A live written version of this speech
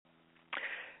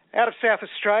Out of South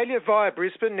Australia via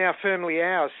Brisbane, now firmly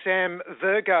ours, Sam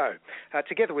Virgo,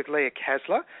 together with Leah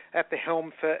Kasler, at the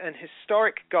helm for an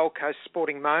historic Gold Coast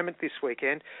sporting moment this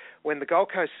weekend when the Gold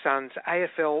Coast Suns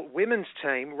AFL women's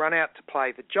team run out to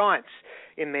play the Giants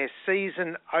in their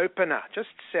season opener, just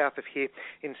south of here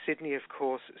in Sydney, of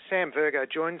course. Sam Virgo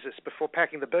joins us before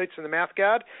packing the boots and the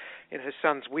mouthguard in her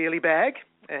son's wheelie bag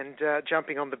and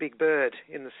jumping on the big bird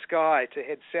in the sky to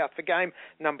head south for game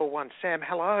number 1. Sam,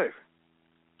 hello.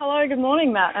 Hello, good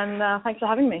morning, Matt, and thanks for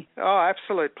having me. Oh,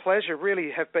 absolute pleasure. Really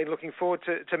have been looking forward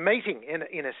to meeting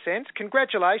in a sense.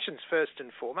 Congratulations, first and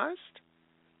foremost.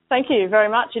 Thank you very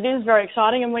much. It is very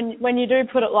exciting, and when you do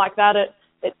put it like that,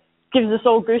 it gives us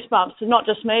all goosebumps. Not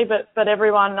just me, but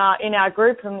everyone in our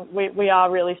group, and we are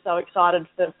really so excited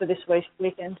for this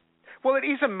weekend. Well, it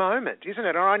is a moment, isn't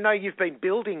it? I know you've been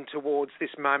building towards this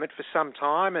moment for some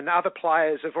time, and other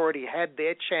players have already had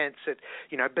their chance at,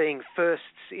 being firsts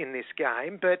in this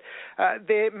game. But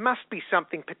there must be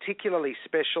something particularly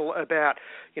special about,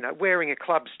 wearing a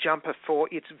club's jumper for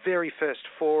its very first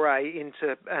foray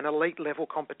into an elite level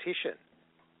competition.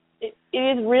 It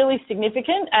is really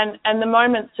significant, and the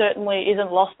moment certainly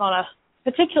isn't lost on us.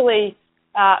 Particularly,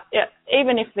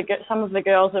 even if some of the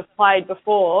girls have played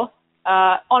before.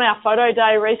 On our photo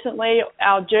day recently,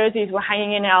 our jerseys were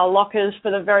hanging in our lockers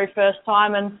for the very first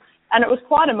time, and it was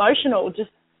quite emotional just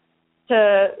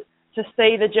to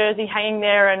see the jersey hanging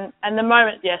there, and the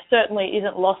moment, certainly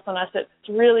isn't lost on us. It's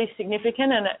really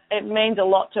significant, and it means a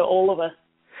lot to all of us.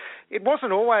 It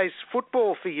wasn't always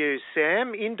football for you,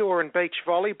 Sam. Indoor and beach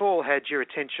volleyball had your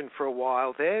attention for a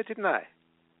while there, didn't they?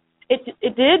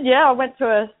 It did, yeah. I went to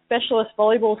a specialist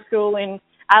volleyball school in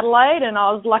Adelaide, and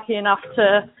I was lucky enough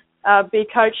to be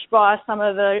coached by some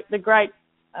of the great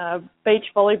beach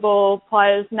volleyball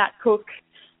players, Nat Cook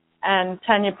and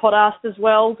Tanya Podast as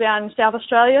well, down in South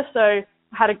Australia. So I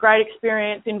had a great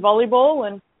experience in volleyball,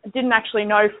 and I didn't actually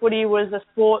know footy was a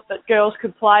sport that girls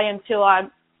could play until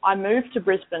I moved to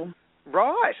Brisbane.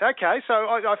 Right, okay. So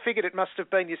I figured it must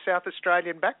have been your South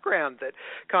Australian background that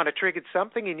kind of triggered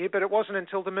something in you, but it wasn't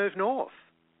until the move north.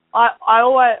 I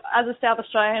always, as a South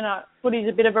Australian, footy's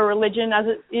a bit of a religion as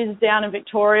it is down in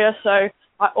Victoria, so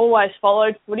I always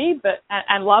followed footy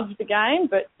and loved the game,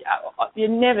 but you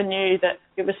never knew that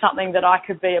it was something that I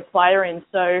could be a player in.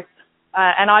 So,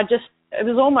 it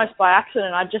was almost by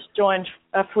accident. I just joined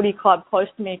a footy club close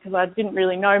to me because I didn't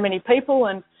really know many people,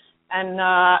 and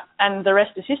the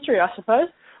rest is history, I suppose.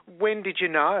 When did you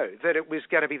know that it was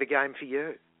going to be the game for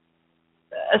you?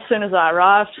 As soon as I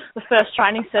arrived, the first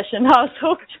training session, I was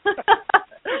hooked.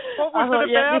 What was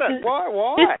it about it?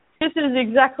 Why? This is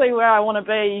exactly where I want to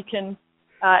be.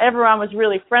 Everyone was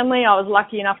really friendly. I was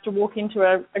lucky enough to walk into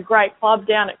a great club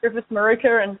down at Griffith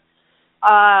Maruka, and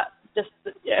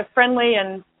friendly,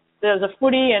 and there was a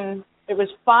footy, and it was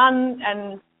fun,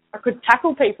 and I could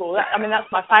tackle people.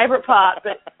 That's my favourite part.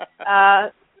 But I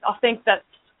think that's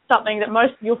something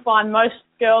that you'll find most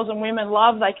girls and women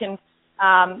love. They can.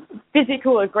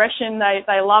 Physical aggression,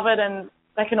 they love it, and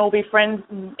they can all be friends.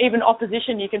 And even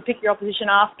opposition, you can pick your opposition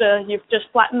after you've just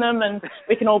flattened them, and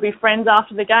we can all be friends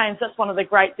after the games. That's one of the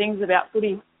great things about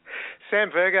footy. Sam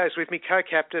Virgo is with me,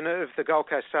 co-captain of the Gold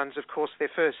Coast Suns, of course,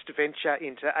 their first venture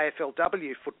into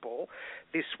AFLW football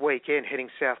this weekend, heading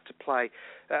south to play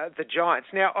the Giants.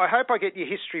 Now, I hope I get your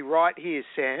history right here,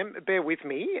 Sam. Bear with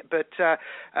me, but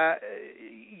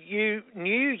you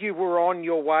knew you were on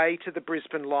your way to the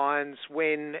Brisbane Lions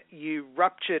when you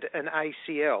ruptured an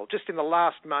ACL, just in the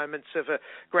last moments of a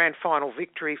grand final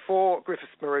victory for Griffith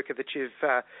Maruka that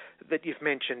you've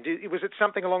mentioned. Was it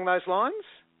something along those lines?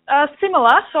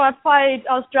 Similar. So I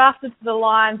was drafted to the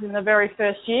Lions in the very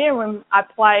first year when I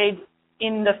played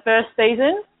in the first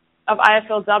season of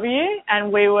AFLW,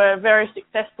 and we were very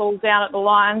successful down at the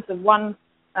Lions. Have won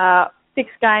 6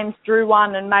 games, drew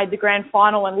 1, and made the grand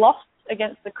final and lost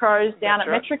against the Crows down at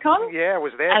Metricon. Yeah, I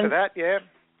was there for that, yeah.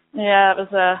 Yeah, it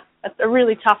was a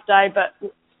really tough day,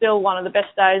 but still one of the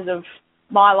best days of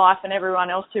my life and everyone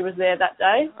else who was there that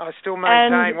day. I still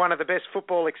maintain one of the best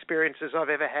football experiences I've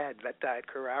ever had that day at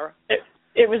Carrara.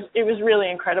 It was really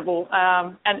incredible,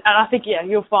 and I think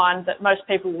you'll find that most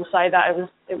people will say that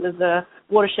it was a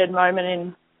watershed moment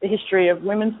in the history of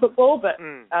women's football, but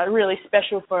really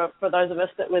special for those of us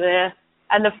that were there.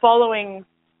 And the following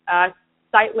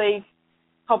state league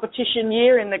competition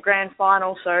year in the grand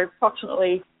final, so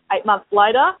approximately 8 months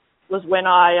later, was when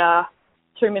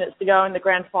 2 minutes to go in the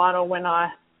grand final when I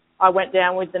went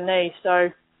down with the knee. So,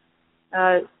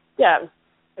 it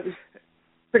was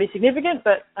pretty significant,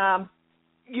 but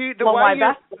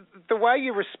The way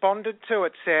you responded to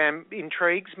it, Sam,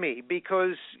 intrigues me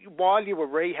because while you were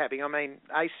rehabbing, I mean,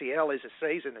 ACL is a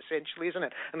season essentially, isn't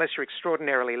it? Unless you're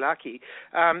extraordinarily lucky.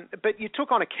 But you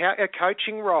took on a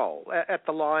coaching role at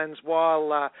the Lions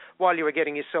while you were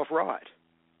getting yourself right.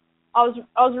 I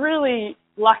was really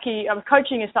lucky.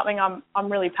 Coaching is something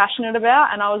I'm really passionate about,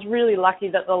 and I was really lucky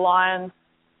that the Lions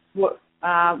were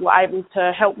able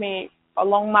to help me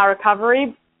along my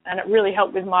recovery, and it really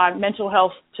helped with my mental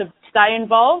health to stay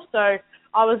involved. So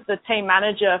I was the team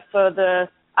manager for the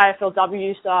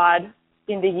AFLW side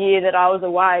in the year that I was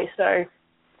away. So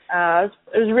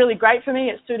it was really great for me.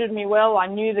 It suited me well. I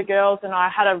knew the girls, and I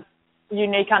had a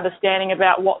unique understanding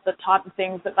about what the type of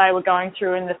things that they were going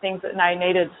through and the things that they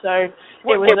needed. So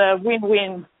it was a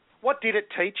win-win. What did it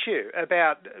teach you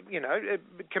about,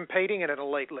 competing at an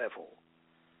elite level?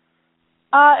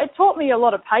 It taught me a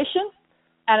lot of patience,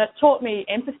 and it taught me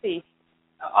empathy.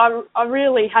 I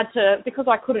really had to, because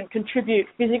I couldn't contribute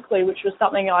physically, which was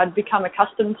something I'd become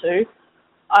accustomed to,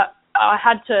 I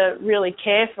had to really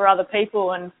care for other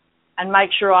people and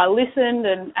make sure I listened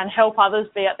and help others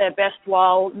be at their best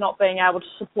while not being able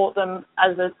to support them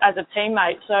as a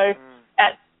teammate. So,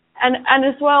 and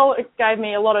as well, it gave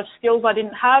me a lot of skills I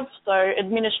didn't have. So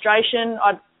administration,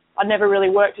 I'd never really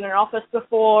worked in an office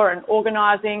before, and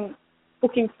organising,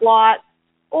 booking flights,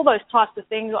 all those types of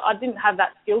things. I didn't have that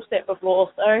skill set before,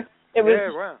 so it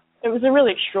was a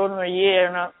really extraordinary year,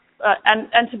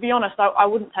 and to be honest, I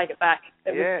wouldn't take it back.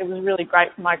 It was really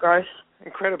great for my growth.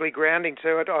 Incredibly grounding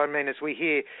to it. I mean, as we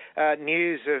hear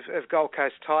news of Gold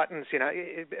Coast Titans,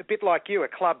 a bit like you, a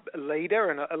club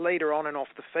leader and a leader on and off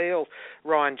the field,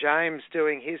 Ryan James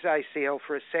doing his ACL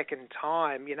for a second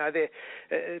time, they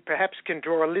perhaps can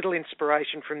draw a little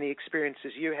inspiration from the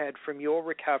experiences you had from your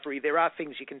recovery. There are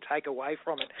things you can take away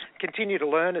from it, continue to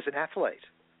learn as an athlete.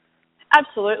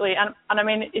 Absolutely, and I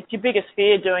mean, it's your biggest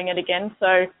fear doing it again,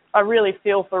 so I really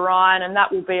feel for Ryan, and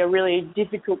that will be a really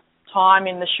difficult time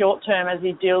in the short term as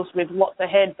he deals with what's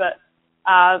ahead, but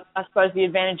I suppose the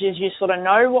advantage is you sort of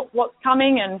know what's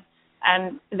coming,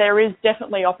 and there is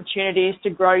definitely opportunities to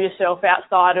grow yourself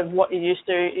outside of what you're used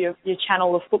to, your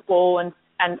channel of football,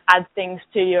 and add things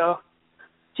to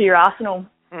your arsenal.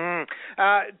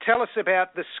 Tell us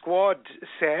about the squad,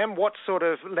 Sam. What sort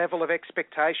of level of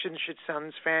expectations should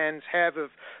Suns fans have of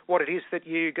what it is that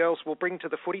you girls will bring to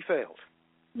the footy field?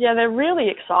 Yeah, they're really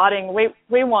exciting.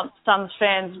 We want Suns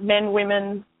fans, men,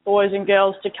 women, boys and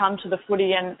girls, to come to the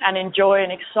footy and enjoy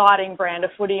an exciting brand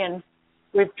of footy. And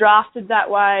we've drafted that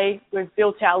way. We've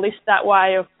built our list that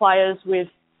way of players with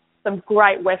some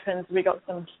great weapons. We've got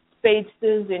some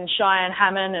speedsters in Cheyenne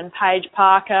Hammond and Paige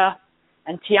Parker,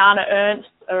 and Tiana Ernst,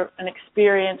 an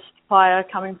experienced player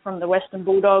coming from the Western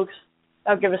Bulldogs.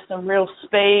 They'll give us some real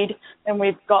speed. And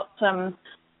we've got some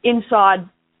inside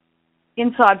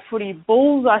footy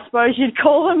bulls, I suppose you'd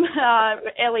call them.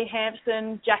 Ellie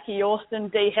Hampson, Jackie Austin,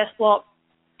 Dee Heslop,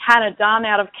 Hannah Dunn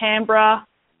out of Canberra.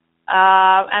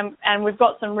 And we've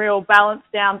got some real balance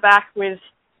down back with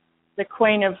the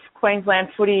Queen of Queensland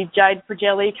footy, Jade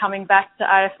Prajelli, coming back to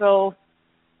AFL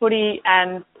footy.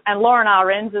 And Lauren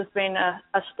Arends has been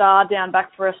a star down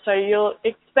back for us. So you'll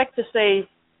expect to see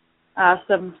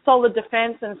some solid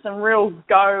defence and some real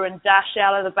go and dash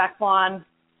out of the back line,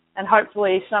 and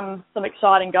hopefully some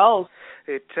exciting goals.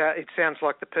 It sounds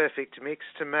like the perfect mix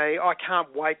to me. I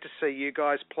can't wait to see you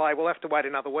guys play. We'll have to wait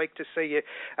another week to see you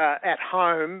at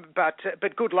home, but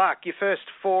good luck. Your first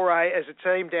foray as a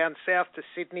team down south to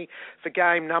Sydney for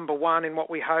game number 1 in what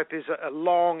we hope is a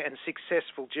long and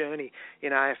successful journey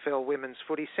in AFL women's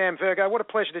footy. Sam Virgo, what a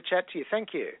pleasure to chat to you. Thank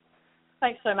you.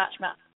 Thanks so much, Matt.